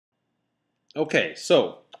Okay,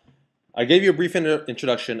 so I gave you a brief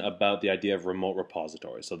introduction about the idea of remote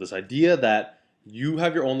repositories. So this idea that you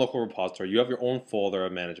have your own local repository, you have your own folder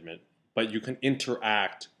of management, but you can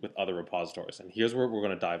interact with other repositories. And here's where we're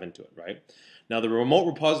going to dive into it, right? Now, the remote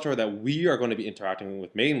repository that we are going to be interacting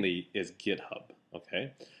with mainly is GitHub,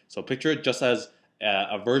 okay? So picture it just as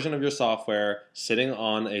a version of your software sitting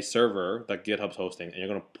on a server that GitHub's hosting, and you're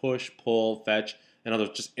going to push, pull, fetch, and others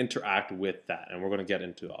just interact with that. And we're going to get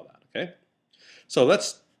into all that, okay? So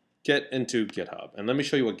let's get into GitHub, and let me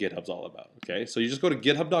show you what GitHub's all about. Okay, so you just go to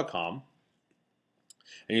github.com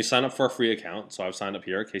and you sign up for a free account. So I've signed up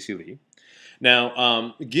here, Casey Lee.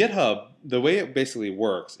 Now, GitHub, the way it basically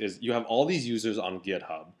works is you have all these users on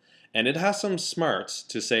GitHub, and it has some smarts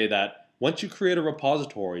to say that once you create a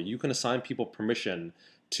repository, you can assign people permission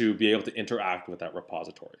to be able to interact with that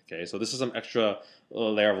repository. Okay, so this is some extra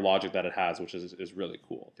layer of logic that it has, which is really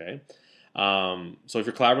cool. Okay. So if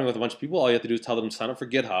you're collaborating with a bunch of people, all you have to do is tell them to sign up for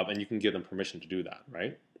GitHub, and you can give them permission to do that,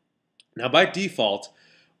 right? Now, by default,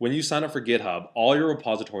 when you sign up for GitHub, all your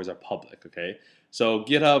repositories are public. Okay, so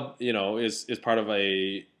GitHub, is part of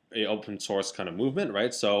a open source kind of movement,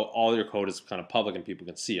 right? So all your code is kind of public and people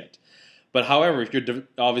can see it. But however, if you're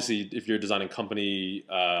obviously if you're designing company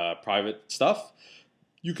private stuff,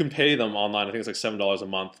 you can pay them online. I think it's like $7 a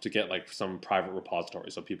month to get like some private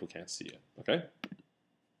repository so people can't see it. Okay.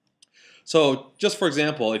 So just for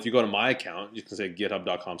example, if you go to my account, you can say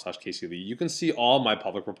github.com/kclee. You can see all my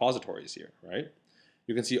public repositories here, right?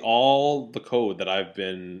 You can see all the code that I've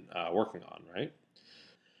been working on, right?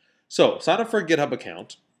 So sign up for a GitHub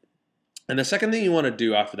account. And the second thing you want to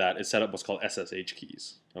do after that is set up what's called SSH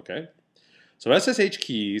keys, okay? So SSH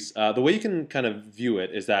keys, the way you can kind of view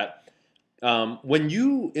it is that when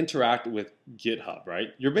you interact with GitHub,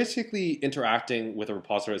 right, you're basically interacting with a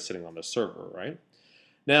repository that's sitting on the server, right?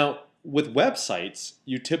 Now, with websites,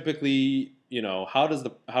 you typically, how does the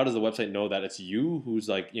website know that it's you who's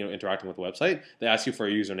like, interacting with the website? They ask you for a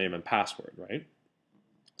username and password, right?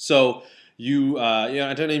 So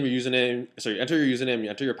enter your username, you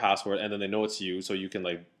enter your password, and then they know it's you, so you can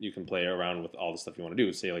play around with all the stuff you want to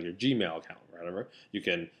do. Say like your Gmail account, or whatever. You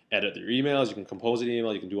can edit your emails, you can compose an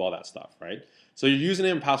email, you can do all that stuff, right? So your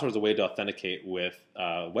username and password is a way to authenticate with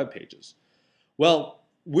web pages. Well,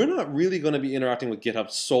 we're not really going to be interacting with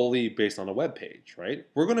GitHub solely based on a web page, right?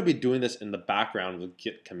 We're going to be doing this in the background with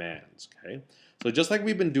Git commands, okay? So just like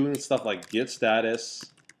we've been doing stuff like Git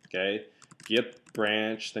status, okay, Git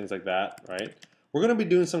branch, things like that, right? We're going to be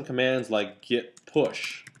doing some commands like Git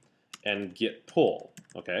push and Git pull,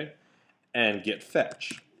 okay, and Git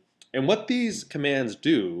fetch. And what these commands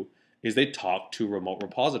do is they talk to remote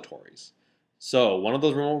repositories. So one of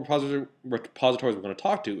those remote repositories we're going to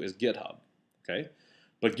talk to is GitHub, okay?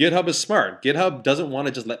 But GitHub is smart. GitHub doesn't want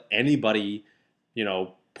to just let anybody,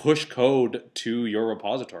 push code to your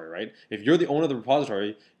repository, right? If you're the owner of the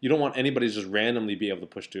repository, you don't want anybody to just randomly be able to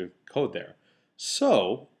push to code there.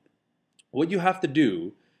 So what you have to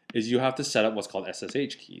do is you have to set up what's called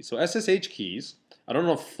SSH keys. So SSH keys, I don't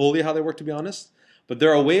know fully how they work to be honest, but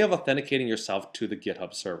they're a way of authenticating yourself to the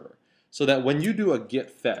GitHub server. So that when you do a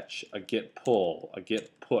git fetch, a git pull, a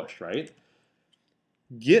git push, right?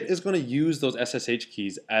 Git is going to use those SSH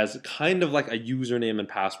keys as kind of like a username and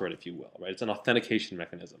password, if you will, right? It's an authentication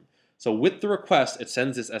mechanism. So with the request, it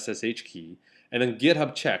sends this SSH key, and then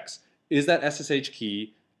GitHub checks, is that SSH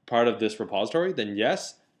key part of this repository? Then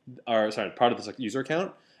yes, or sorry, part of this user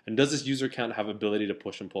account. And does this user account have ability to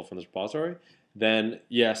push and pull from this repository? Then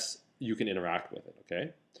yes, you can interact with it,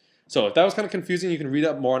 okay? So if that was kind of confusing, you can read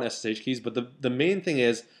up more on SSH keys, but the main thing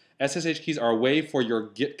is SSH keys are a way for your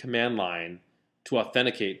Git command line to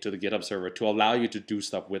authenticate to the GitHub server to allow you to do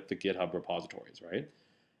stuff with the GitHub repositories, right?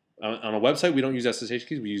 On a website, we don't use SSH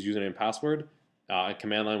keys. We use username and password.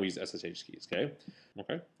 Command line, we use SSH keys, okay?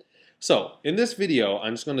 Okay. So in this video,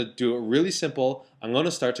 I'm just going to do it really simple. I'm going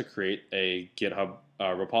to start to create a GitHub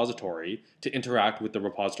repository to interact with the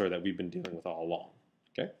repository that we've been dealing with all along,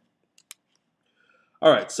 okay?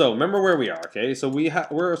 All right, so remember where we are, okay? So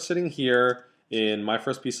we're sitting here in my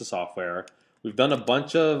first piece of software. We've done a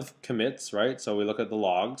bunch of commits, right? So we look at the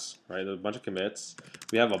logs, right? There's a bunch of commits.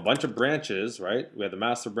 We have a bunch of branches, right? We have the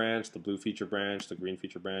master branch, the blue feature branch, the green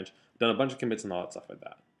feature branch. We've done a bunch of commits and all that stuff like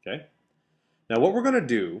that, okay? Now what we're gonna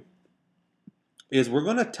do is we're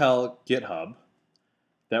gonna tell GitHub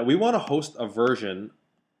that we wanna host a version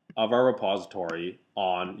of our repository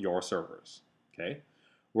on your servers, okay?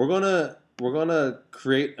 We're gonna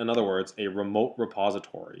create, in other words, a remote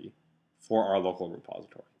repository for our local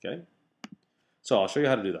repository, okay? So I'll show you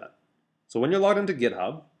how to do that. So when you're logged into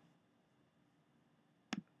GitHub,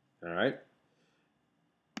 all right,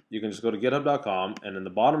 you can just go to github.com, and in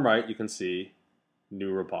the bottom right, you can see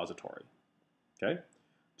new repository. Okay,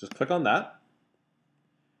 just click on that,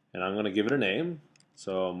 and I'm going to give it a name.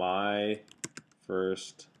 So my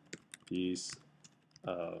first piece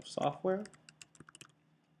of software.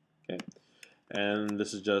 Okay, and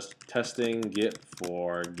this is just testing Git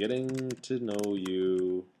for getting to know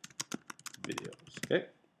you videos. Okay,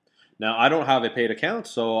 now I don't have a paid account,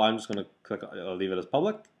 so I'm just going to click. I'll leave it as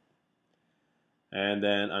public, and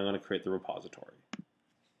then I'm going to create the repository.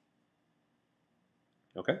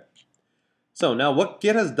 Okay. So now what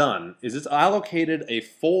Git has done is it's allocated a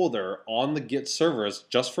folder on the Git servers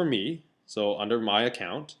just for me, so under my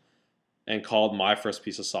account, and called my first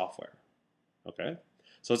piece of software. Okay,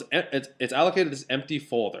 so it's allocated this empty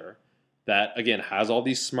folder that again has all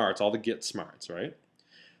these smarts, all the Git smarts, right?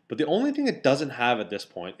 But the only thing it doesn't have at this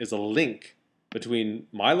point is a link between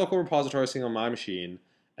my local repository sitting on my machine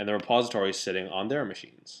and the repository sitting on their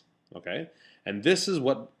machines. Okay. And this is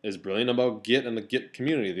what is brilliant about Git and the Git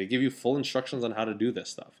community. They give you full instructions on how to do this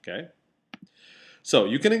stuff, okay? So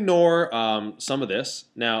you can ignore some of this.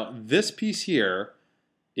 Now, this piece here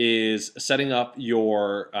is setting up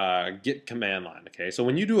your Git command line, okay? So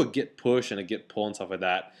when you do a Git push and a Git pull and stuff like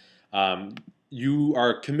that, you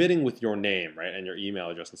are committing with your name, right, and your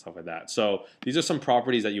email address and stuff like that. So these are some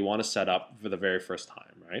properties that you want to set up for the very first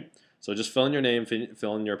time, right? So just fill in your name,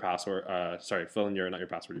 fill in your password, fill in your, not your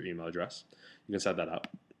password, your email address. You can set that up.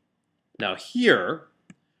 Now here,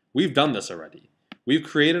 we've done this already. We've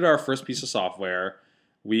created our first piece of software.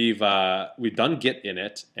 We've done Git in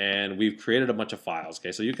it, and we've created a bunch of files.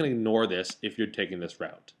 Okay, so you can ignore this if you're taking this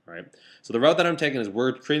route, right? So the route that I'm taking is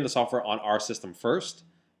we're creating the software on our system first,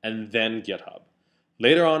 and then GitHub.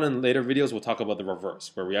 Later on in later videos, we'll talk about the reverse,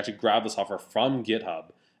 where we actually grab the software from GitHub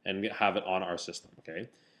and have it on our system. Okay,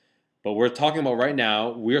 but we're talking about right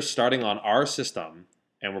now, we're starting on our system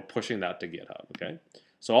and we're pushing that to GitHub. Okay,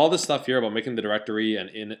 so all this stuff here about making the directory and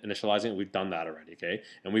initializing it, we've done that already. Okay,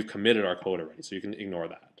 and we've committed our code already, so you can ignore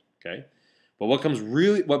that. Okay, but what becomes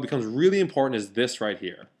really important is this right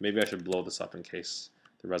here. Maybe I should blow this up in case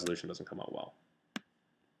the resolution doesn't come out well.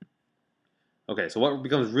 Okay, so what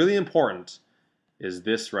becomes really important is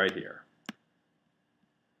this right here.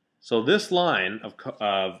 So this line of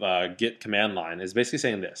Git command line is basically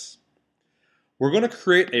saying this. We're going to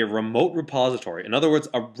create a remote repository. In other words,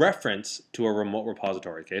 a reference to a remote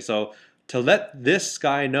repository. Okay, so to let this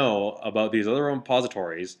guy know about these other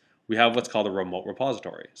repositories, we have what's called a remote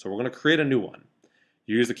repository. So we're going to create a new one.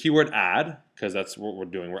 You use the keyword add, because that's what we're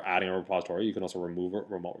doing. We're adding a repository. You can also remove a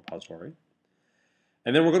remote repository.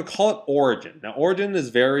 And then we're going to call it origin. Now origin is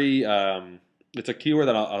very, it's a keyword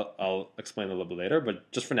that I'll explain a little bit later,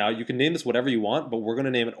 but just for now, you can name this whatever you want, but we're going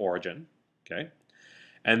to name it origin. Okay.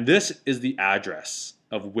 And this is the address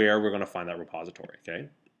of where we're going to find that repository, okay?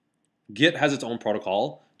 Git has its own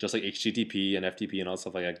protocol, just like HTTP and FTP and all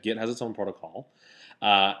stuff like that. Git has its own protocol.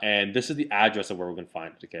 And this is the address of where we're going to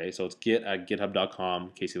find it, okay? So it's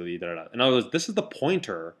git@github.com, Casey, da, da, da. In other words, this is the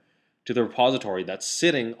pointer to the repository that's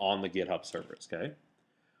sitting on the GitHub servers, okay?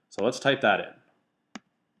 So let's type that in.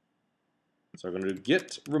 So we're going to do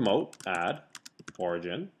git remote add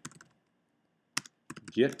origin.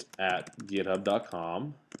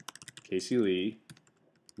 Git@github.com, Casey Lee,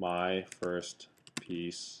 my first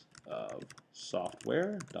piece of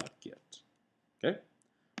software.git. Okay?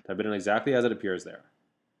 Type it in exactly as it appears there.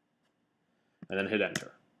 And then hit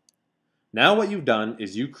enter. Now what you've done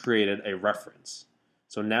is you created a reference.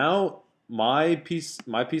 So now my piece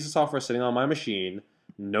of software sitting on my machine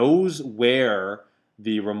knows where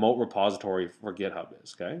the remote repository for GitHub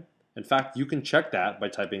is. Okay? In fact, you can check that by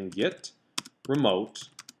typing git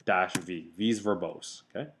remote-v. V is verbose,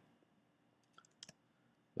 okay?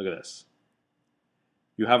 Look at this.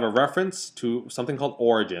 You have a reference to something called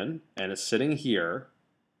origin, and it's sitting here,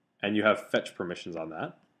 and you have fetch permissions on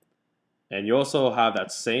that. And you also have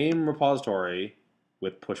that same repository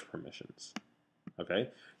with push permissions,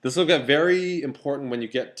 okay? This will get very important when you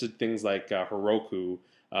get to things like Heroku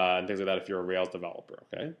and things like that if you're a Rails developer,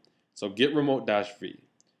 okay? So git remote-v.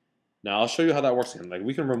 Now I'll show you how that works again. Like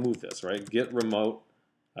we can remove this, right? Git remote,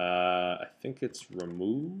 I think it's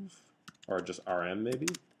remove or just rm maybe.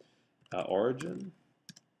 Origin.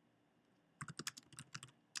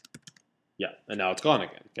 Yeah, and now it's gone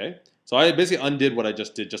again. Okay, so I basically undid what I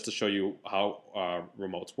just did just to show you how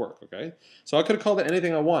remotes work. Okay, so I could have called it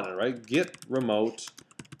anything I wanted, right? Git remote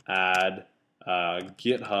add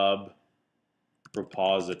GitHub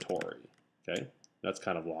repository. Okay. That's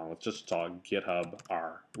kind of long. Let's just talk GitHub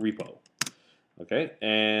R repo. Okay,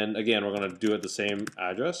 and again, we're going to do it the same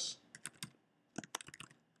address.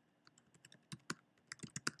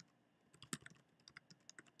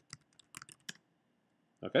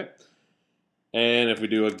 Okay. And if we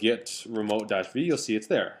do a git remote-v, you'll see it's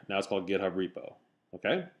there. Now it's called GitHub repo.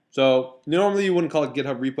 Okay. So normally you wouldn't call it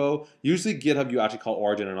GitHub repo. Usually GitHub you actually call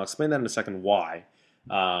origin, and I'll explain that in a second why.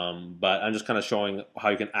 But I'm just kind of showing how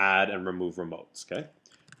you can add and remove remotes. Okay.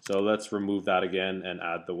 So let's remove that again and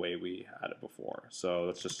add the way we had it before. So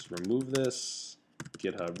let's just remove this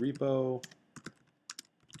GitHub repo.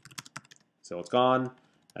 So it's gone.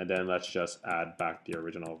 And then let's just add back the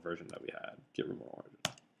original version that we had, git remote origin.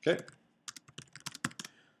 Okay.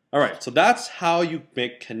 All right, so that's how you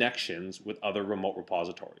make connections with other remote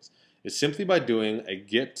repositories. It's simply by doing a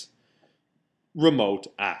git remote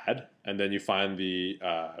add, and then you find the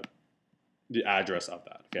address of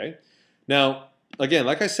that. Okay. Now, again,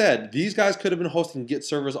 like I said, these guys could have been hosting Git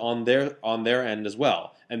servers on their end as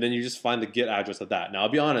well, and then you just find the Git address of that. Now, I'll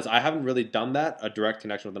be honest, I haven't really done that, a direct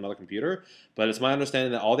connection with another computer, but it's my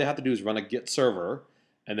understanding that all they have to do is run a Git server,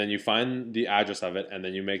 and then you find the address of it, and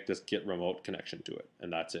then you make this Git remote connection to it,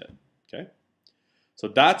 and that's it. Okay. So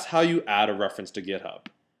that's how you add a reference to GitHub.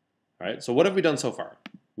 All right. So what have we done so far?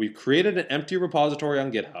 We've created an empty repository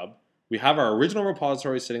on GitHub. We have our original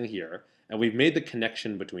repository sitting here, and we've made the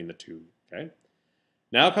connection between the two. Okay.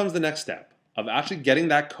 Now comes the next step of actually getting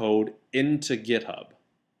that code into GitHub.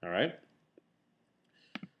 All right.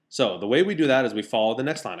 So the way we do that is we follow the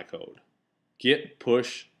next line of code: git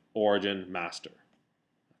push origin master.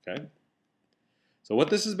 Okay. So what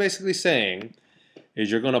this is basically saying is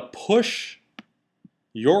you're going to push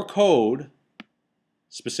your code,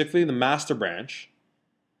 specifically the master branch,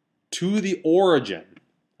 to the origin.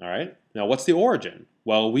 All right. Now, what's the origin?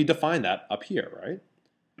 Well, we define that up here, right?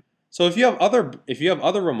 So if you have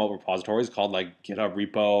other remote repositories called like GitHub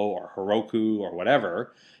repo or Heroku or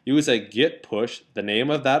whatever, you would say git push the name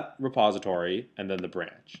of that repository and then the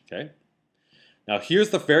branch. Okay. Now, here's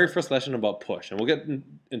the very first lesson about push, and we'll get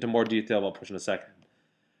into more detail about push in a second.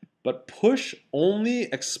 But push only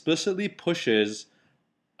explicitly pushes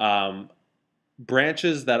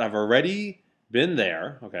branches that have already been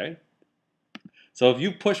there, okay? So if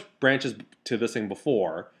you push branches to this thing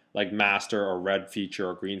before, like master or red feature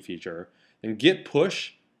or green feature, then git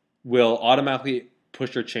push will automatically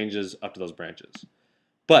push your changes up to those branches.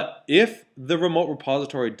 But if the remote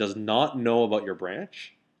repository does not know about your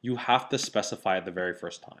branch, you have to specify it the very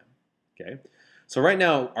first time, okay? So right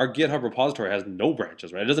now, our GitHub repository has no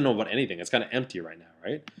branches, right? It doesn't know about anything. It's kind of empty right now,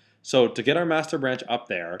 right? So to get our master branch up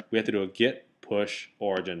there, we have to do a git push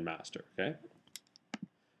origin master, okay?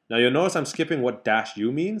 Now you'll notice I'm skipping what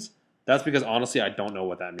 -u means. That's because honestly, I don't know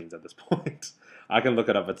what that means at this point. I can look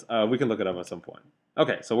it up. We can look it up at some point.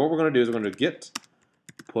 Okay, so what we're going to do is we're going to do git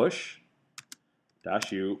push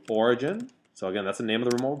 -u origin. So again, that's the name of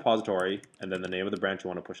the remote repository, and then the name of the branch you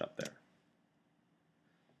want to push up there.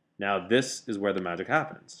 Now this is where the magic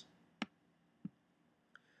happens.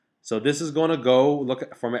 So this is going to go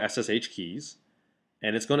look for my SSH keys,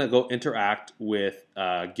 and it's going to go interact with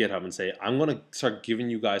GitHub and say, I'm going to start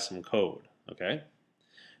giving you guys some code, okay?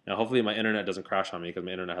 Now hopefully my internet doesn't crash on me because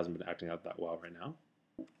my internet hasn't been acting out that well right now.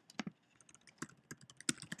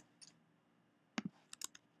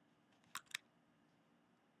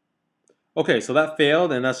 Okay, so that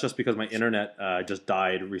failed, and that's just because my internet just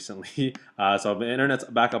died recently. So my internet's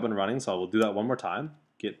back up and running, so we'll do that one more time.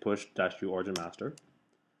 Git push -u origin master.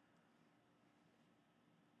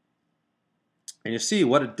 And you see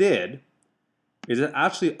what it did is it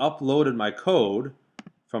actually uploaded my code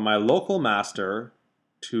from my local master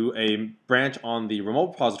to a branch on the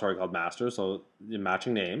remote repository called master, so the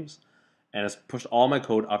matching names, and it's pushed all my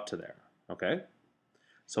code up to there, okay?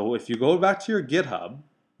 So if you go back to your GitHub,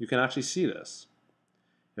 you can actually see this.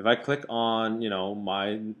 If I click on, my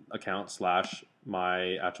account /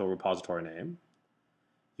 my actual repository name,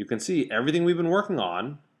 you can see everything we've been working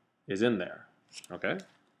on is in there, okay?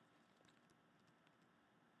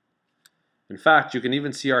 In fact, you can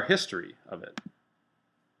even see our history of it.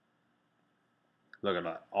 Look at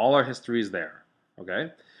that. All our history is there,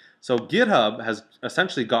 okay? So GitHub has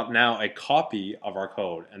essentially got now a copy of our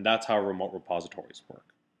code, and that's how remote repositories work,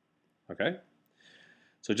 okay?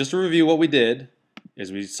 So just to review what we did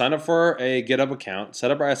is we signed up for a GitHub account,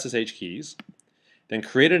 set up our SSH keys, then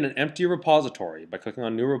created an empty repository by clicking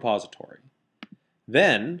on New Repository.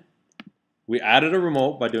 Then we added a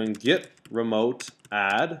remote by doing git remote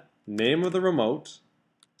add, name of the remote,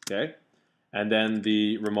 okay, and then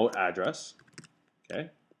the remote address,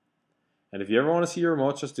 okay. And if you ever want to see your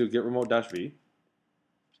remotes, just do git remote -v.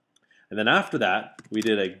 And then after that, we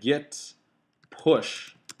did a git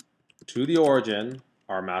push to the origin,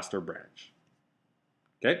 our master branch.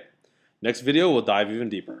 Okay, next video we'll dive even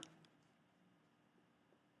deeper.